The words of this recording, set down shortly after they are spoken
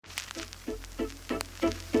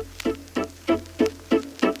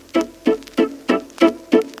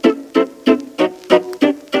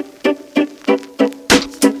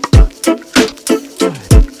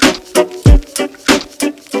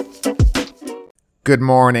Good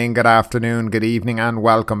morning, good afternoon, good evening, and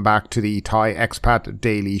welcome back to the Thai Expat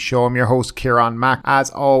Daily Show. I'm your host, Kieran Mack,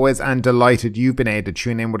 as always, and delighted you've been able to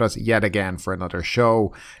tune in with us yet again for another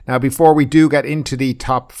show. Now, before we do get into the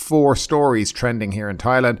top 4 stories trending here in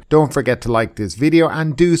Thailand, don't forget to like this video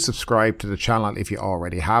and do subscribe to the channel if you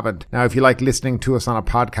already haven't. Now, if you like listening to us on a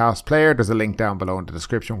podcast player, there's a link down below in the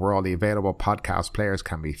description where all the available podcast players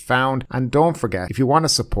can be found. And don't forget, if you want to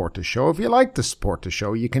support the show, if you like to support the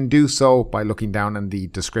show, you can do so by looking down in the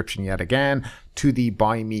description yet again to the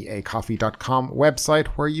buymeacoffee.com website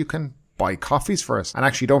where you can buy coffees for us. And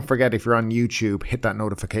actually, don't forget, if you're on YouTube, hit that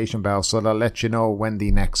notification bell so they'll let you know when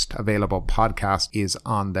the next available podcast is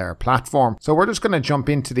on their platform. So we're just going to jump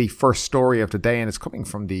into the first story of the day, and it's coming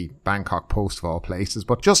from the Bangkok Post of all places.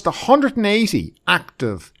 But just 180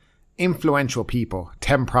 active influential people,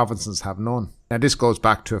 10 provinces have none. Now, this goes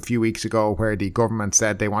back to a few weeks ago where the government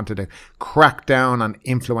said they wanted to crack down on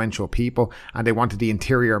influential people, and they wanted the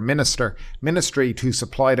Interior Ministry to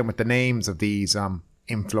supply them with the names of these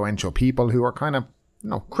influential people who are kind of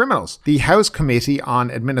criminals. The House Committee on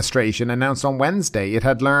Administration announced on Wednesday it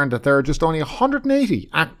had learned that there are just only 180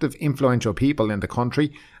 active influential people in the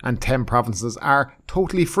country, and 10 provinces are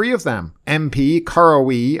totally free of them. MP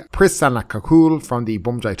Karawi Prisanakakul from the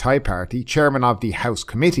Bumjai Thai Party, chairman of the House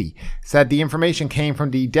Committee, said the information came from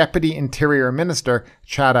the Deputy Interior Minister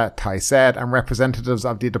Chada Taised and representatives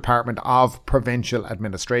of the Department of Provincial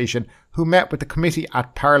Administration who met with the committee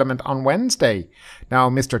at Parliament on Wednesday. Now,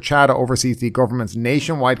 Mr. Chada oversees the government's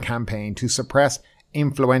nationwide campaign to suppress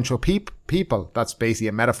influential people. That's basically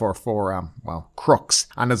a metaphor for, crooks,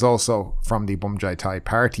 and is also from the Bumjai Thai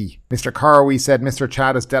Party. Mr. Karawi said Mr.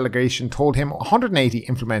 Chada's delegation told him 180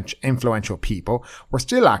 influential people were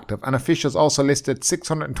still active, and officials also listed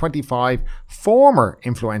 625 former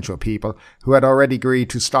influential people who had already agreed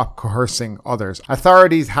to stop coercing others.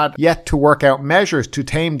 Authorities had yet to work out measures to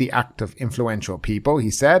tame the active influential people, he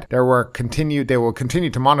said. They will continue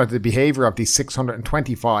to monitor the behaviour of the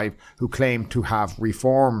 625 who claim to have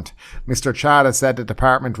reformed. Mr. Chada said the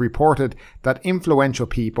department reported that influential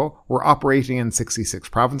people were operating in 66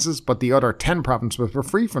 provinces, but the other 10 provinces were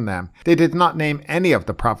free from them. They did not name any of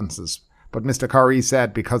the provinces, but Mr. Kari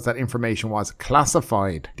said because that information was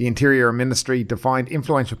classified. The Interior Ministry defined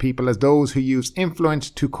influential people as those who use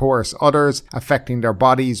influence to coerce others, affecting their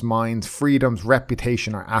bodies, minds, freedoms,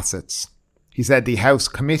 reputation, or assets. He said the House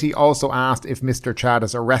Committee also asked if Mr.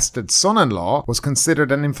 Chada's arrested son-in-law was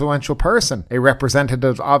considered an influential person. A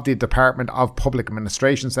representative of the Department of Public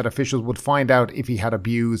Administration said officials would find out if he had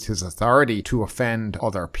abused his authority to offend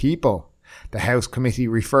other people. The House Committee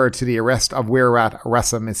referred to the arrest of Wirat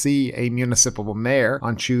Rasamisi, a municipal mayor,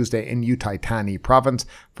 on Tuesday in Uthai Thani province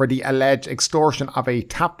for the alleged extortion of a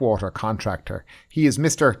tap water contractor. He is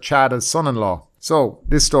Mr. Chada's son-in-law. So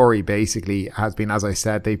this story basically has been, as I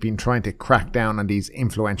said, they've been trying to crack down on these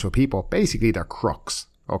influential people. Basically, they're crooks.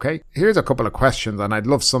 Okay, here's a couple of questions, and I'd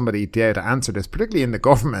love somebody there to answer this, particularly in the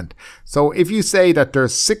government. So if you say that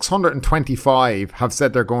there's 625 have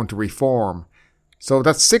said they're going to reform, so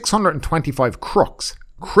that's 625 crooks,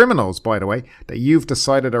 criminals, by the way, that you've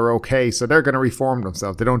decided are okay, so they're going to reform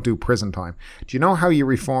themselves. They don't do prison time. Do you know how you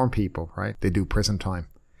reform people, right? They do prison time.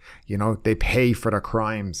 They pay for their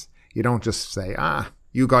crimes. You don't just say,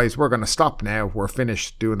 you guys, we're going to stop now. We're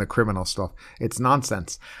finished doing the criminal stuff. It's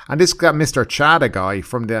nonsense. And this guy, Mr. Chada guy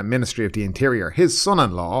from the Ministry of the Interior, his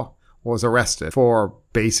son-in-law was arrested for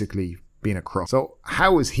basically being a crook. So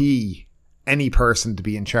how is he any person to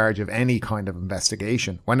be in charge of any kind of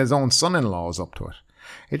investigation when his own son-in-law is up to it?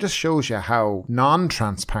 It just shows you how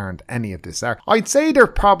non-transparent any of this are. I'd say there are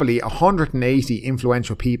probably 180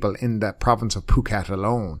 influential people in the province of Phuket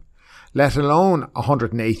alone, let alone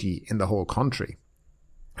 180 in the whole country.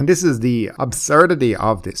 And this is the absurdity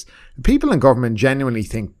of this. People in government genuinely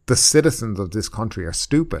think the citizens of this country are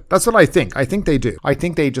stupid. That's what I think. I think they do. I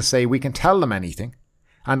think they just say we can tell them anything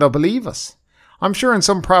and they'll believe us. I'm sure in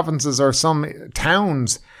some provinces or some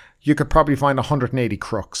towns you could probably find 180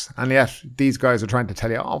 crooks, and yet these guys are trying to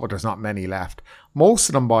tell you, but there's not many left. Most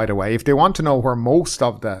of them, by the way, if they want to know where most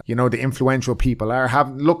of the influential people are,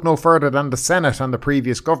 look no further than the Senate and the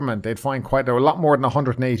previous government. They'd find there were a lot more than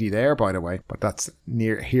 180 there, by the way, but that's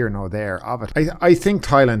near here nor there of it. I think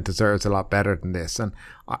Thailand deserves a lot better than this, and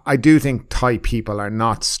I do think Thai people are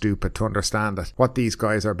not stupid to understand that what these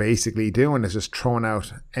guys are basically doing is just throwing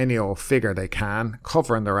out any old figure they can,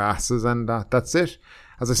 covering their asses, and that's it.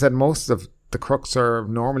 As I said, most of the crooks are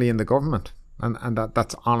normally in the government. And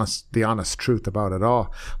that's the honest truth about it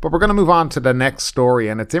all. But we're going to move on to the next story,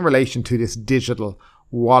 and it's in relation to this digital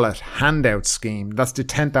wallet handout scheme. That's the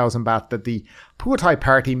 10,000 baht that the Pheu Thai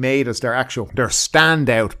party made as their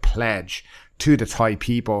standout pledge to the Thai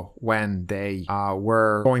people when they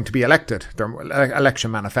were going to be elected, their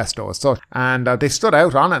election manifesto as such. And they stood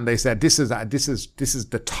out on it and they said, this is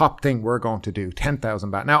the top thing we're going to do,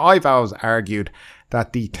 10,000 baht. Now, I've always argued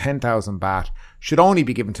that the 10,000 baht should only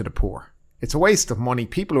be given to the poor. It's a waste of money.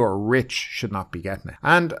 People who are rich should not be getting it.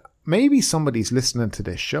 And maybe somebody's listening to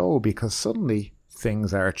this show because suddenly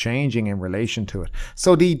things are changing in relation to it.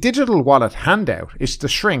 So the digital wallet handout is to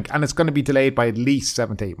shrink, and it's going to be delayed by at least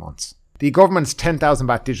 7 to 8 months. The government's 10,000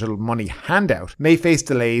 baht digital money handout may face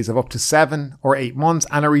delays of up to 7 or 8 months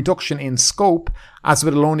and a reduction in scope, as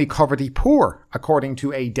it will only cover the poor, according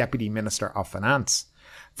to a Deputy Minister of Finance.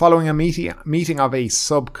 Following a meeting of a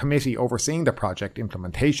subcommittee overseeing the project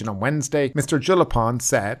implementation on Wednesday, Mr. Julapon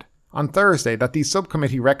said on Thursday that the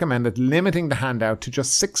subcommittee recommended limiting the handout to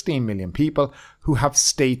just 16 million people who have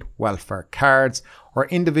state welfare cards or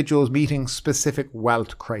individuals meeting specific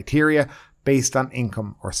wealth criteria based on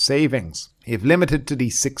income or savings. If limited to the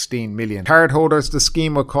 16 million cardholders, the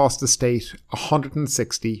scheme will cost the state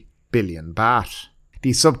 160 billion baht.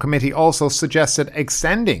 The subcommittee also suggested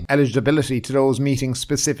extending eligibility to those meeting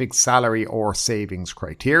specific salary or savings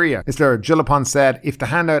criteria. Mr. Julapon said if the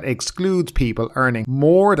handout excludes people earning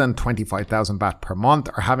more than 25,000 baht per month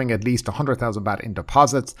or having at least 100,000 baht in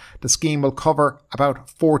deposits, the scheme will cover about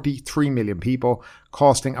 43 million people,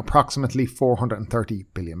 costing approximately 430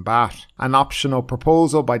 billion baht. An optional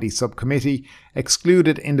proposal by the subcommittee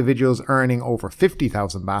excluded individuals earning over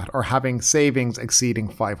 50,000 baht or having savings exceeding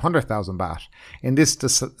 500,000 baht. In this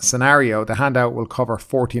scenario, the handout will cover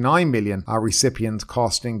 49 million recipients,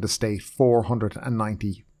 costing the state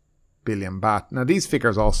 490 billion baht. Now, these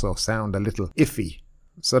figures also sound a little iffy.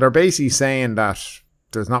 So they're basically saying that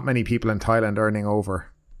there's not many people in Thailand earning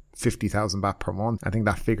over 50,000 baht per month. I think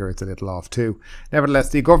that figure is a little off too. Nevertheless,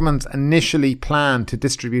 the government initially planned to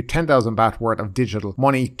distribute 10,000 baht worth of digital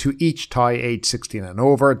money to each Thai aged 16 and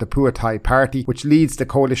over. The Pheu Thai party, which leads the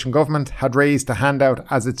coalition government, had raised the handout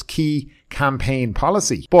as its key campaign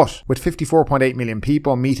policy. But with 54.8 million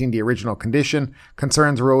people meeting the original condition,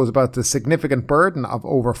 concerns arose about the significant burden of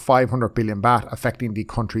over 500 billion baht affecting the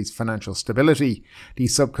country's financial stability. The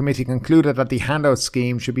subcommittee concluded that the handout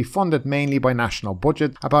scheme should be funded mainly by national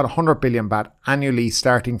budget, about 100 billion baht annually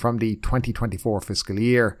starting from the 2024 fiscal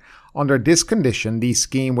year. Under this condition, the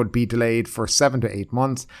scheme would be delayed for 7 to 8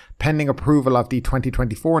 months, pending approval of the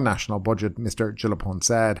 2024 national budget, Mr. Julapon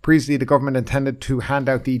said. Previously, the government intended to hand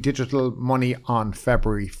out the digital money on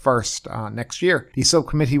February 1st next year. The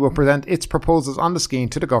subcommittee will present its proposals on the scheme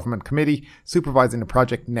to the government committee supervising the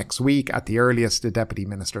project next week at the earliest, the Deputy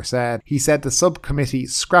Minister said. He said the subcommittee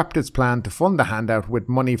scrapped its plan to fund the handout with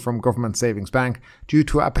money from Government Savings Bank due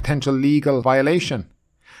to a potential legal violation.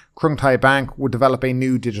 Krung Thai Bank would develop a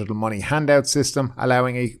new digital money handout system,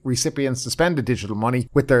 allowing recipients to spend the digital money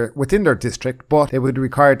within their district, but they would be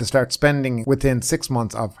required to start spending within 6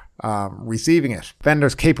 months of receiving it.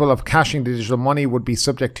 Vendors capable of cashing the digital money would be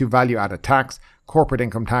subject to value-added tax, corporate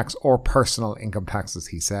income tax or personal income taxes,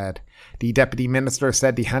 he said. The Deputy Minister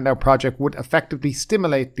said the handout project would effectively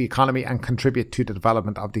stimulate the economy and contribute to the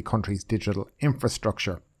development of the country's digital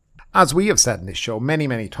infrastructure. As we have said in this show many,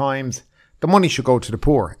 many times, the money should go to the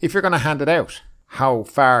poor. If you're going to hand it out, how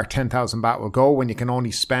far 10,000 baht will go when you can only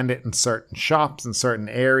spend it in certain shops in certain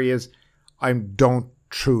areas, I don't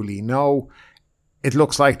truly know. It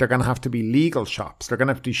looks like they're going to have to be legal shops. They're going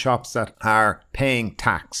to have to be shops that are paying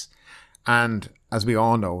tax. And as we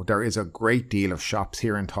all know, there is a great deal of shops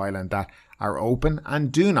here in Thailand that are open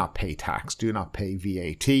and do not pay tax, do not pay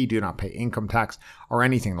VAT, do not pay income tax or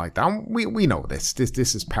anything like that. And we know this.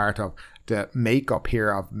 This is part of the makeup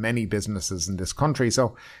here of many businesses in this country.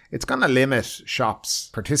 So it's going to limit shops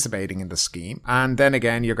participating in the scheme. And then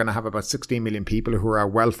again, you're going to have about 16 million people who are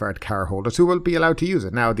welfare card holders who will be allowed to use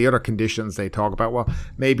it. Now, the other conditions they talk about, well,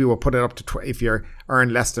 maybe we'll put it up to, if you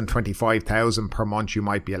earn less than 25,000 per month, you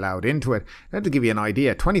might be allowed into it. Now, to give you an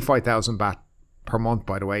idea, 25,000 baht per month,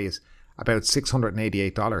 by the way, is about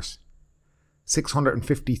 $688,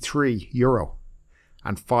 653 euro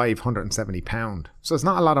and 570 pound. So it's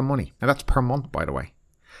not a lot of money. And that's per month, by the way.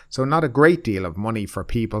 So not a great deal of money for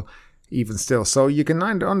people, even still. So you can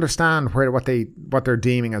understand what they're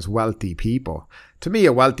deeming as wealthy people. To me,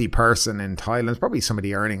 a wealthy person in Thailand is probably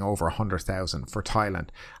somebody earning over 100,000 for Thailand.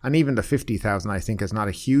 And even the 50,000, I think, is not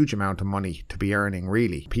a huge amount of money to be earning,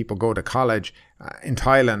 really. People go to college in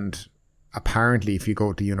Thailand. Apparently, if you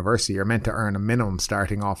go to university, you're meant to earn a minimum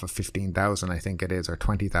starting off of 15,000, I think it is, or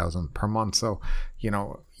 20,000 per month. So,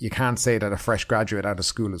 you can't say that a fresh graduate out of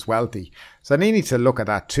school is wealthy. So they need to look at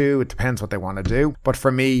that too. It depends what they want to do. But for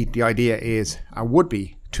me, the idea would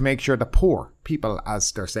be to make sure the poor people, as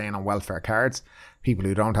they're saying on welfare cards, People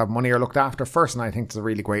who don't have money are looked after first, and I think it's a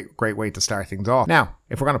really great way to start things off. Now,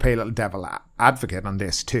 if we're going to play a little devil advocate on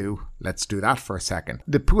this too, let's do that for a second.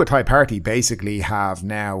 The Pheu Thai Party basically have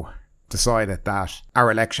now decided that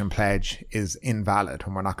our election pledge is invalid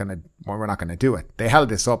and we're not going to do it. They held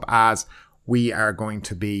this up as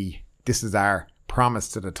this is our promise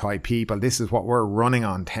to the Thai people. This is what we're running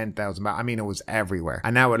on, 10,000 baht. I mean, it was everywhere.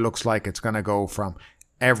 And now it looks like it's going to go from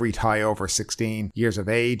every Thai over 16 years of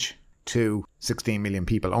age to 16 million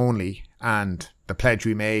people only, and the pledge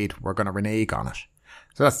we made, we're going to renege on it.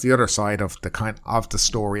 So that's the other side of the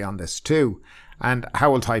story on this too. And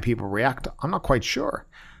how will Thai people react? I'm not quite sure.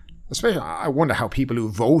 Especially, I wonder how people who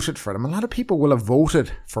voted for them. A lot of people will have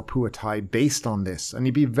voted for Pheu Thai based on this, and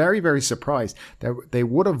you'd be very, very surprised that they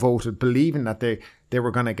would have voted believing that they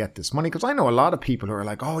were going to get this money. Because I know a lot of people who are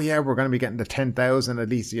like, oh yeah, we're going to be getting the 10,000 at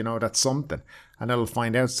least, that's something. And they'll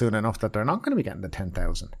find out soon enough that they're not going to be getting the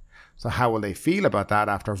 10,000. So how will they feel about that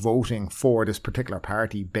after voting for this particular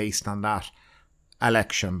party based on that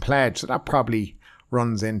election pledge? So that probably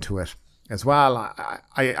runs into it as well.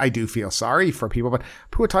 I do feel sorry for people, but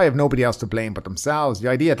Pheu Thai have nobody else to blame but themselves. The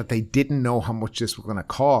idea that they didn't know how much this was going to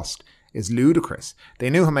cost is ludicrous. They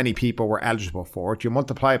knew how many people were eligible for it. You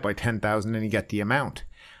multiply it by 10,000 and you get the amount.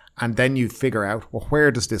 And then you figure out, well, where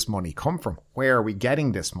does this money come from? Where are we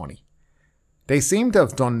getting this money? They seem to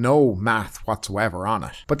have done no math whatsoever on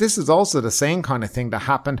it. But this is also the same kind of thing that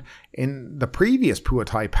happened in the previous Pheu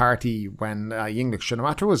Thai party when Yingluck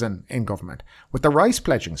Shinawatra was in government with the rice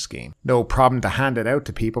pledging scheme. No problem to hand it out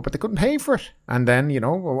to people, but they couldn't pay for it. And then,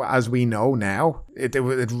 as we know now, it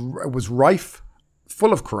was rife,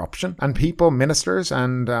 full of corruption, and people, ministers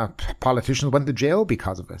and politicians went to jail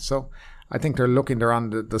because of it. So I think they're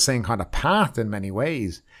on the same kind of path in many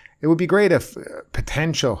ways. It would be great if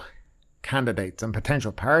potential candidates and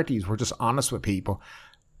potential parties were just honest with people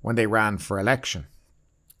when they ran for election.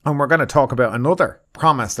 And we're going to talk about another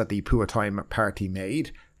promise that the Pheu Thai party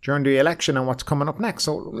made during the election and what's coming up next.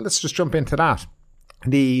 So let's just jump into that.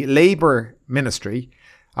 The Labour Ministry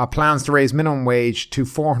plans to raise minimum wage to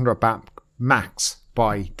 400 baht max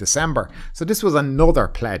by December. So this was another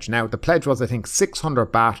pledge. Now the pledge was, I think,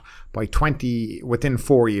 600 baht within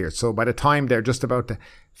 4 years. So by the time they're just about to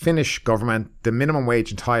finish government, the minimum wage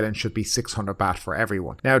in Thailand should be 600 baht for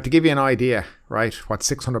everyone. Now, to give you an idea, right, what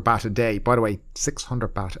 600 baht a day, by the way,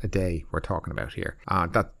 600 baht a day we're talking about here.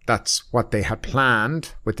 That's what they had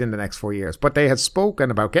planned within the next 4 years. But they had spoken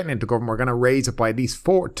about getting into government. We're going to raise it by at least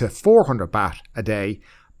 400 baht a day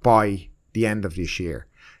by the end of this year.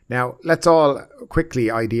 Now, let's all quickly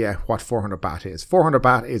idea what 400 baht is. 400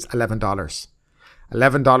 baht is $11.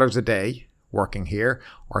 $11 a day working here,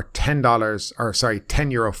 or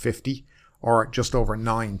 €10.50, or just over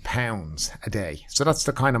 £9 a day. So that's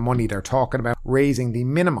the kind of money they're talking about raising the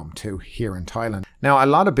minimum to here in Thailand. Now, a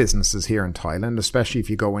lot of businesses here in Thailand, especially if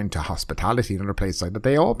you go into hospitality and other places like that,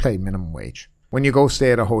 they all pay minimum wage. When you go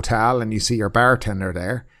stay at a hotel and you see your bartender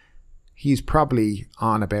there, he's probably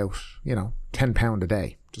on about, £10 a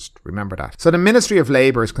day. Just remember that. So the Ministry of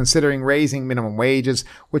Labour is considering raising minimum wages,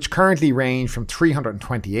 which currently range from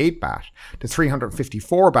 328 baht to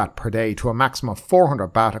 354 baht per day to a maximum of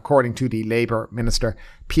 400 baht, according to the Labour Minister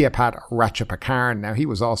Piyapat Ratchapakaran. Now, he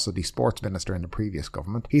was also the sports minister in the previous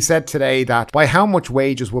government. He said today that by how much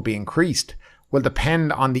wages will be increased will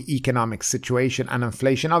depend on the economic situation and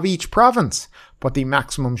inflation of each province, but the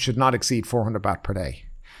maximum should not exceed 400 baht per day.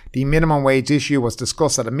 The minimum wage issue was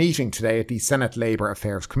discussed at a meeting today at the Senate Labour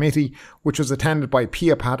Affairs Committee, which was attended by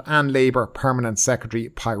Piyapat and Labour Permanent Secretary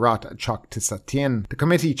Pairat Choktisatien. The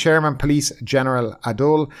committee chairman, Police General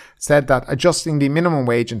Adul, said that adjusting the minimum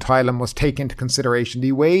wage in Thailand must take into consideration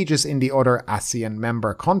the wages in the other ASEAN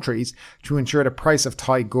member countries to ensure the price of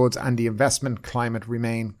Thai goods and the investment climate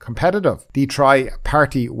remain competitive. The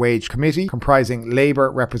Tri-Party Wage Committee, comprising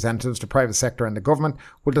Labour representatives, the private sector and the government,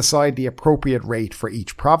 will decide the appropriate rate for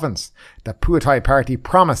each province. The Pheu Thai party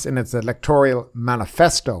promised in its electoral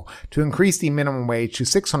manifesto to increase the minimum wage to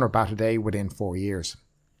 600 baht a day within 4 years.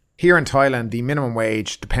 Here in Thailand, the minimum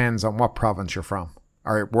wage depends on what province you're from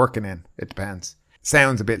or working in. It depends.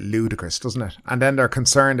 Sounds a bit ludicrous, doesn't it? And then they're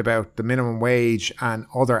concerned about the minimum wage and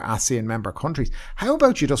other ASEAN member countries. How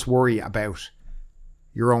about you just worry about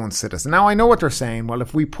your own citizen? Now, I know what they're saying. Well,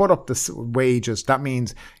 if we put up the wages, that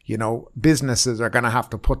means, businesses are going to have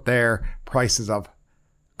to put their prices of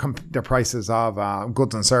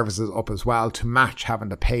goods and services up as well to match having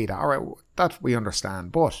to pay that. All right, that we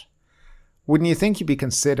understand. But wouldn't you think you'd be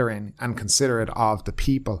considering and considerate of the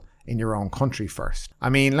people in your own country first? I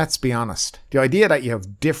mean, let's be honest. The idea that you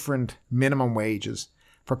have different minimum wages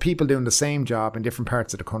for people doing the same job in different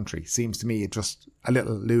parts of the country seems to me a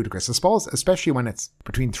little ludicrous, I suppose, especially when it's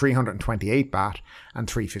between 328 baht and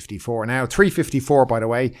 354. Now, 354, by the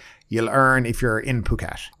way, you'll earn if you're in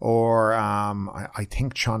Phuket or I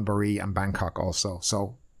think Chonburi and Bangkok also.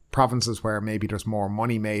 So provinces where maybe there's more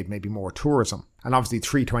money made, maybe more tourism. And obviously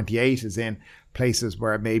 328 is in places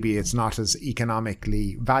where maybe it's not as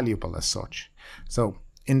economically valuable as such. So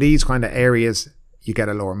in these kind of areas, you get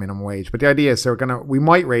a lower minimum wage. But the idea is we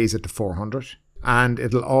might raise it to 400, and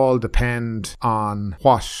it'll all depend on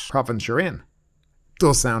what province you're in.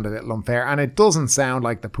 Does sound a little unfair, and it doesn't sound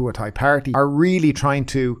like the Pheu Thai Party are really trying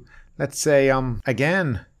to, let's say,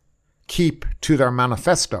 again, keep to their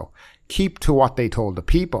manifesto, keep to what they told the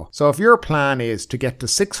people. So if your plan is to get to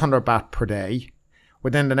 600 baht per day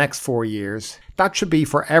within the next 4 years, that should be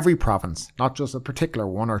for every province, not just a particular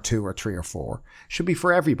 1 or 2 or 3 or 4. It should be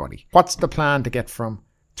for everybody. What's the plan to get from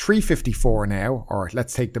 354 now, or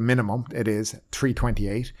let's take the minimum, it is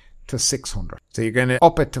 328, to 600. So you're going to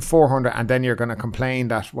up it to 400, and then you're going to complain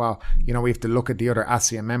that, well, we have to look at the other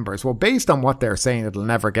ASEAN members. Well, based on what they're saying, it'll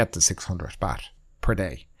never get to 600 baht per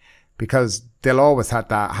day, because they'll always have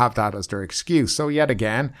that as their excuse. So yet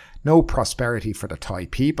again, no prosperity for the Thai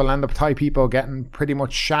people, and the Thai people getting pretty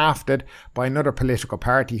much shafted by another political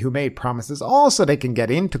party who made promises also they can get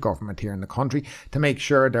into government here in the country to make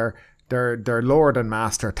sure their Lord and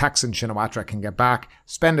Master Thaksin Shinawatra can get back,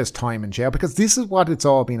 spend his time in jail, because this is what it's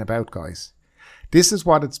all been about, guys. This is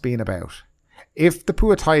what it's been about. If the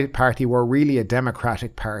Pheu Thai Party were really a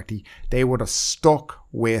democratic party, they would have stuck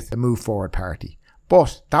with the Move Forward Party.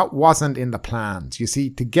 But that wasn't in the plans. You see,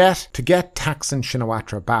 to get Thaksin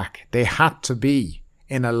Shinawatra back, they had to be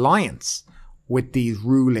in alliance with these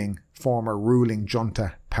former ruling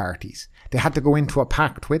junta parties. They had to go into a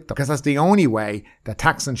pact with them, because that's the only way that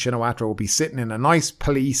Thaksin Shinawatra will be sitting in a nice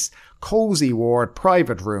police, cozy ward,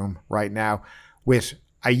 private room right now with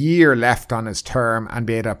a year left on his term and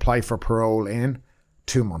be able to apply for parole in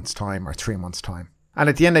 2 months' time or 3 months' time. And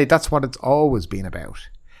at the end of the day, that's what it's always been about.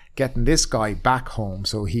 Getting this guy back home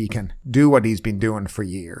so he can do what he's been doing for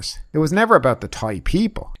years. It was never about the Thai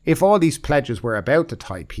people. If all these pledges were about the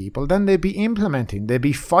Thai people, then they'd be implementing. They'd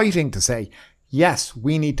be fighting to say, yes,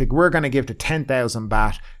 we're going to give the 10,000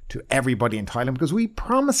 baht to everybody in Thailand because we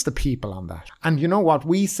promised the people on that. And you know what?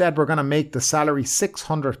 We said we're going to make the salary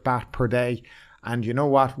 600 baht per day. And you know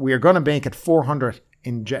what? We're going to make it 400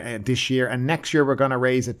 in this year, and next year we're going to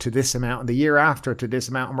raise it to this amount, and the year after to this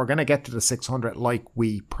amount, and we're going to get to the 600 like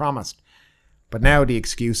we promised. But now the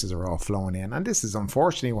excuses are all flowing in, and this is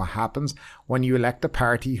unfortunately what happens when you elect a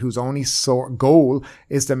party whose only goal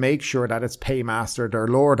is to make sure that its paymaster, their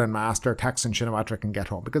Lord and Master, Thaksin Shinawatra, can get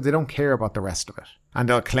home, because they don't care about the rest of it. And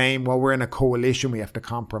they'll claim, well, we're in a coalition, we have to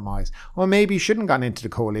compromise. Well, maybe you shouldn't have gone into the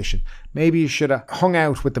coalition. Maybe you should have hung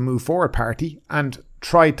out with the Move Forward Party and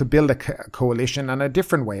tried to build a coalition and a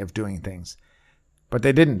different way of doing things. But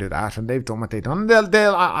they didn't do that, and they've done what they've done.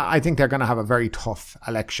 I think they're going to have a very tough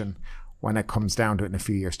election when it comes down to it in a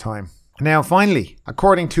few years' time. Now, finally,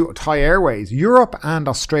 according to Thai Airways, Europe and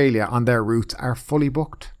Australia on their routes are fully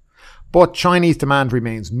booked. But Chinese demand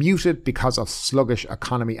remains muted because of sluggish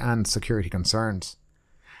economy and security concerns.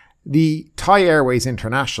 The Thai Airways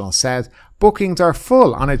International says bookings are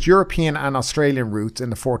full on its European and Australian routes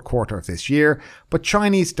in the fourth quarter of this year, but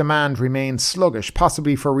Chinese demand remains sluggish,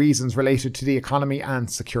 possibly for reasons related to the economy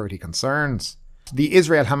and security concerns. The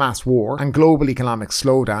Israel-Hamas war and global economic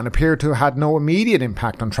slowdown appear to have had no immediate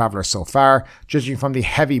impact on travellers so far, judging from the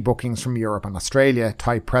heavy bookings from Europe and Australia,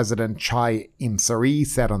 Thai President Chai Im-sari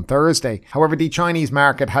said on Thursday. However, the Chinese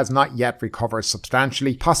market has not yet recovered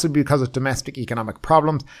substantially, possibly because of domestic economic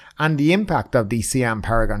problems and the impact of the Siam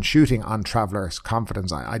Paragon shooting on travellers'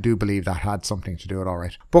 confidence. I do believe that had something to do with it, all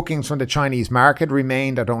right. Bookings from the Chinese market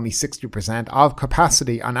remained at only 60% of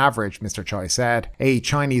capacity on average, Mr. Chai said. A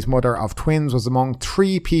Chinese mother of twins was among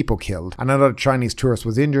 3 people killed, and another Chinese tourist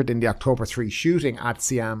was injured in the October 3 shooting at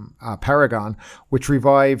Siam Paragon, which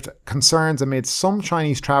revived concerns amid some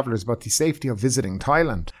Chinese travellers about the safety of visiting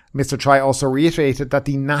Thailand. Mr. Chai also reiterated that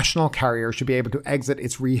the national carrier should be able to exit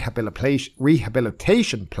its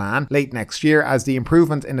rehabilitation plan late next year, as the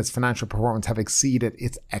improvements in its financial performance have exceeded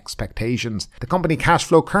its expectations. The company cash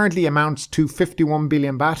flow currently amounts to 51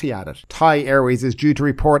 billion baht, he added. Thai Airways is due to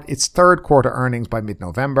report its third quarter earnings by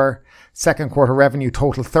mid-November. Second quarter revenue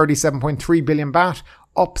totaled 37.3 billion baht,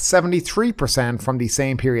 up 73% from the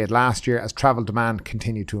same period last year as travel demand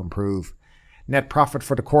continued to improve. Net profit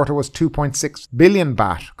for the quarter was 2.6 billion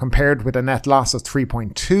baht, compared with a net loss of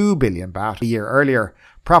 3.2 billion baht a year earlier.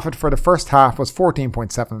 Profit for the first half was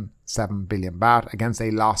 14.77 billion baht against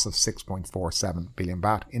a loss of 6.47 billion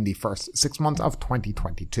baht in the first 6 months of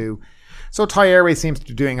 2022. So Thai Airways seems to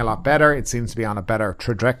be doing a lot better. It seems to be on a better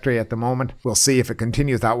trajectory at the moment. We'll see if it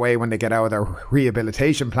continues that way when they get out of their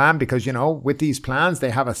rehabilitation plan, because, with these plans,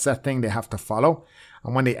 they have a set thing they have to follow.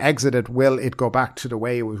 And when they exit it, will it go back to the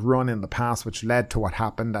way it was run in the past, which led to what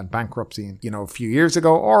happened and bankruptcy, a few years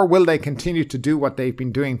ago? Or will they continue to do what they've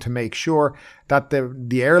been doing to make sure that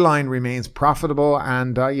the airline remains profitable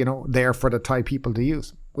and, there for the Thai people to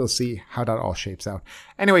use? We'll see how that all shapes out.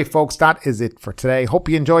 Anyway, folks, that is it for today. Hope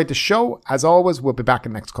you enjoyed the show. As always, we'll be back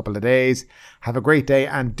in the next couple of days. Have a great day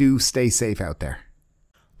and do stay safe out there.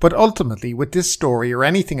 But ultimately, with this story or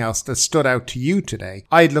anything else that stood out to you today,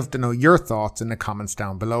 I'd love to know your thoughts in the comments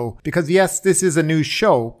down below. Because yes, this is a news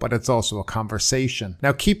show, but it's also a conversation.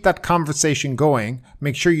 Now keep that conversation going.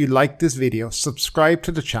 Make sure you like this video, subscribe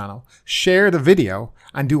to the channel, share the video,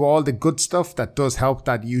 and do all the good stuff that does help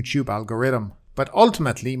that YouTube algorithm. But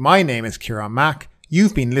ultimately, my name is Kieran Mack.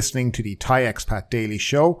 You've been listening to the Thai Expat Daily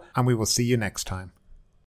Show, and we will see you next time.